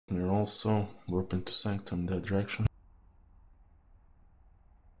We're also warping to Sanctum in that direction.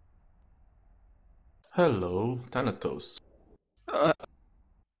 Hello, Thanatos.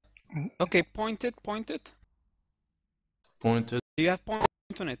 Okay, point it, point it. Pointed. Do you have point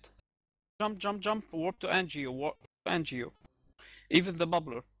on it? Jump, jump, jump, warp to Angio, warp to Angio. Even the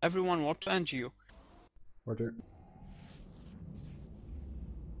bubbler, everyone warp to Angio. Roger.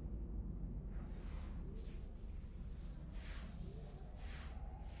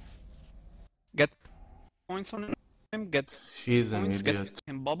 Get points on him, get He's an points, idiot. get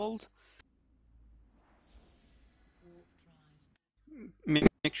him bubbled.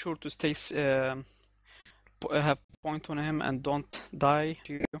 Make sure to stay, have point on him and don't die.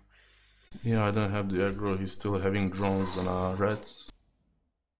 Yeah, I don't have the aggro. He's still having drones on reds.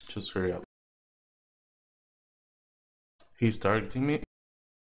 Just hurry up. He's targeting me.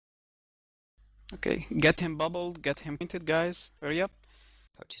 Okay, get him bubbled, get him pointed, guys. Hurry up.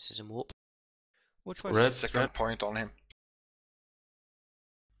 Practices and warp. Which way? Red Second point on him.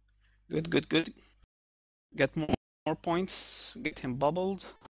 Good, good, good. Get more points, get him bubbled.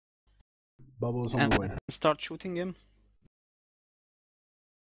 Bubbles on and the way. start shooting him.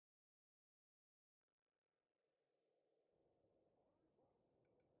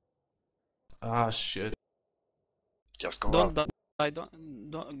 Ah, shit. Just go Don't out. die,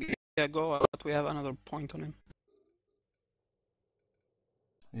 don't, yeah, go out, we have another point on him.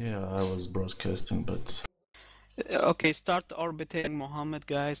 Yeah, I was broadcasting, but... Okay, start orbiting Mohammed,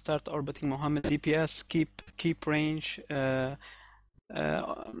 guys, start orbiting Mohammed. DPS, keep range,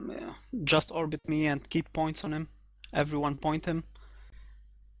 just orbit me and keep points on him. Everyone point him.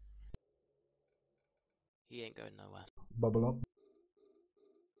 He ain't going nowhere. Bubble up.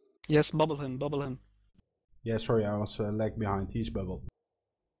 Yes, bubble him, bubble him. Yeah, sorry, I was lag behind. He's bubbled.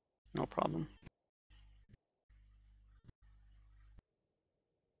 No problem.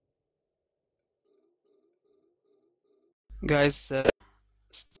 Guys,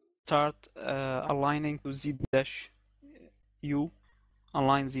 start aligning to Z-U.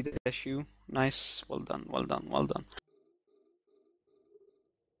 Align Z-U. Nice. Well done, well done, well done.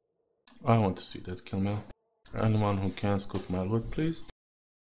 I want to see that kill mill. Anyone who can scoop Malwood, please?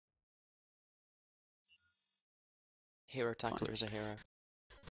 Hero tackler is a hero.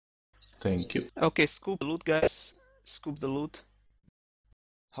 Thank you. Okay, scoop the loot, guys. Scoop the loot.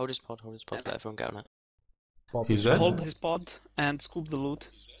 Hold his pod, let everyone get on it. Pop He's is dead? Hold his pod and scoop the loot.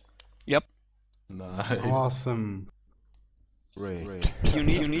 Yep. Nice. Awesome. Great. You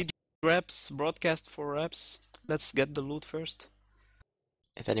need reps, broadcast for reps. Let's get the loot first.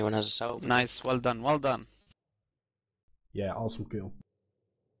 If anyone has a salve. Nice, well done, well done. Yeah, awesome kill.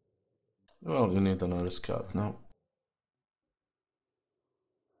 Well, you need another scout now.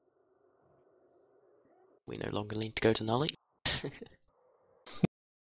 We no longer need to go to Nully.